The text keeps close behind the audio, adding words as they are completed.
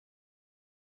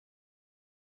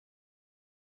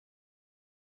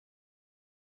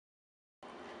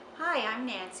Hi, I'm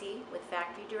Nancy with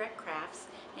Factory Direct Crafts,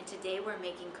 and today we're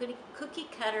making cookie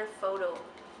cutter photo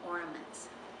ornaments.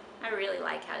 I really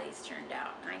like how these turned out.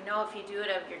 I know if you do it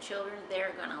of your children,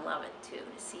 they're gonna love it too,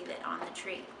 to see that on the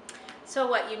tree. So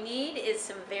what you need is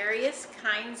some various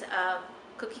kinds of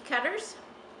cookie cutters.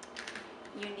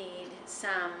 You need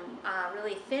some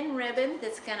really thin ribbon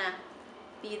that's gonna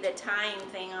be the tying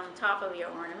thing on top of your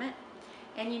ornament.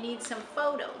 And you need some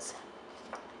photos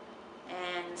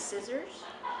and scissors.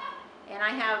 And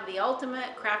I have the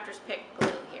ultimate crafter's pick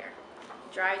glue here.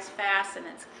 It dries fast and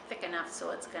it's thick enough so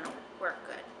it's going to work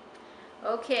good.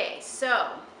 Okay,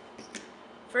 so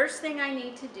first thing I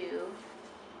need to do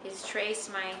is trace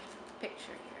my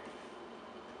picture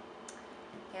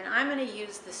here. And I'm going to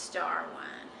use the star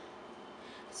one.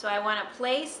 So I want to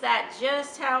place that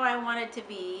just how I want it to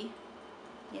be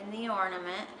in the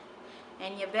ornament.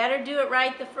 And you better do it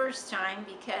right the first time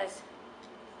because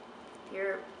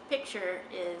your picture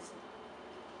is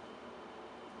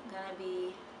gonna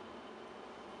be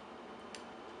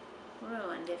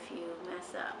ruined if you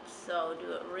mess up. So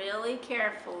do it really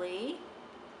carefully.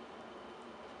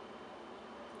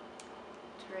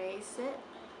 Trace it.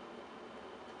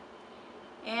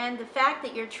 And the fact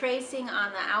that you're tracing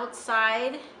on the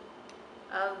outside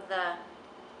of the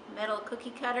metal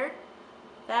cookie cutter,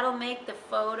 that'll make the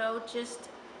photo just,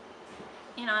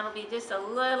 it'll be just a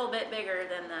little bit bigger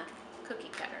than the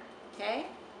cookie cutter, okay?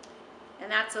 And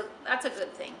that's a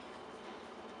good thing.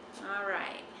 All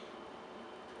right.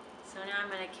 So now I'm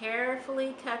going to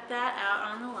carefully cut that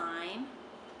out on the line.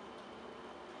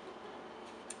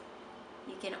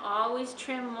 You can always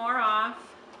trim more off,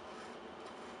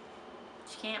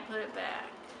 but you can't put it back.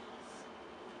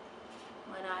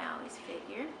 What I always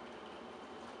figure.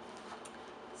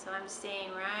 So I'm staying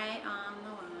right on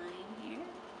the line here.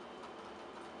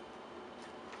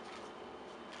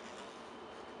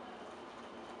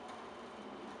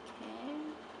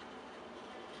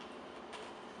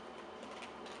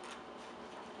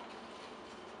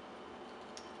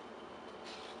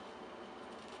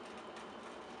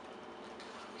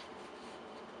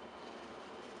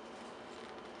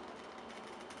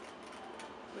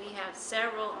 We have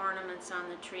several ornaments on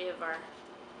the tree of our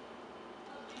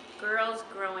girls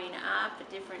growing up at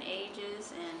different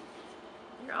ages, and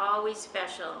they're always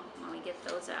special when we get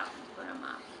those out and put them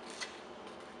up.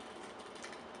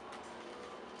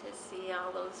 To see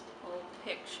all those old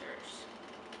pictures.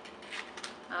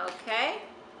 Okay.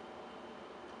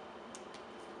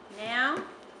 Now,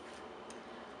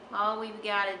 all we've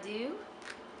got to do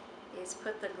is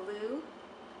put the glue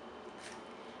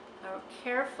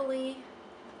carefully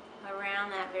around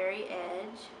that very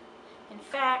edge. In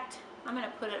fact, I'm going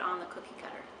to put it on the cookie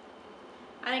cutter.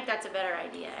 I think that's a better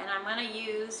idea. And I'm going to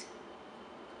use,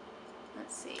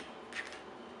 let's see.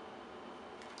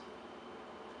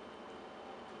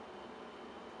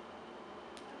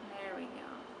 There we go.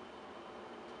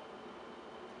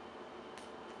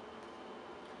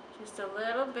 Just a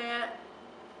little bit,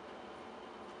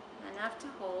 enough to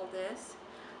hold this.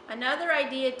 Another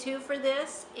idea too for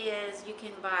this is you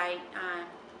can buy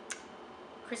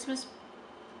Christmas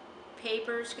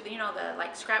papers, the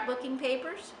like scrapbooking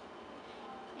papers,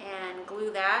 and glue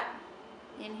that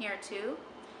in here too,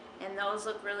 and those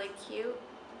look really cute.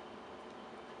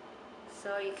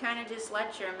 So you kind of just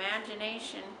let your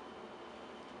imagination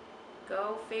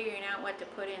go figuring out what to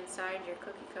put inside your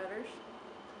cookie cutters.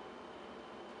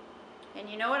 And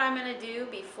you know what I'm going to do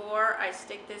before I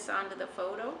stick this onto the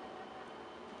photo?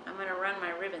 I'm going to run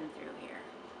my ribbon through here,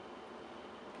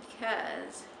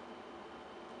 because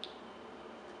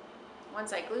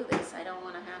once I glue this, I don't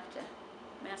want to have to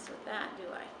mess with that, do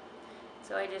I?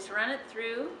 So I just run it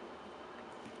through,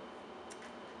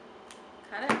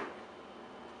 cut it,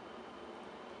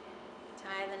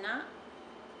 tie the knot.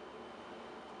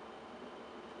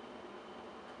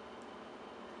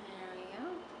 There we go.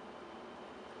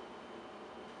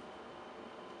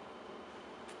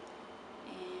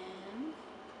 And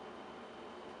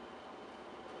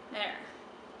there.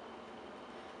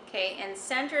 Okay, and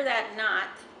center that knot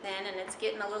then, and it's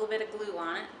getting a little bit of glue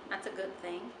on it. That's a good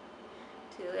thing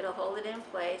too. It'll hold it in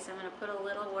place. I'm going to put a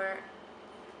little where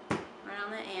right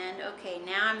on the end. Okay,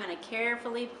 now I'm going to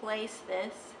carefully place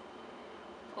this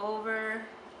over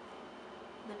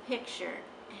the picture,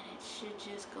 and it should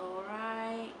just go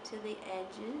right to the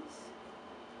edges.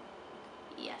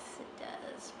 Yes, it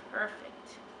does.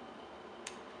 Perfect.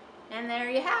 And there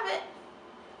you have it.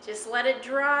 Just let it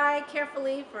dry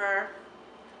carefully for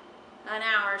an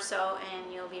hour or so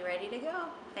and you'll be ready to go.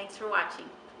 Thanks for watching.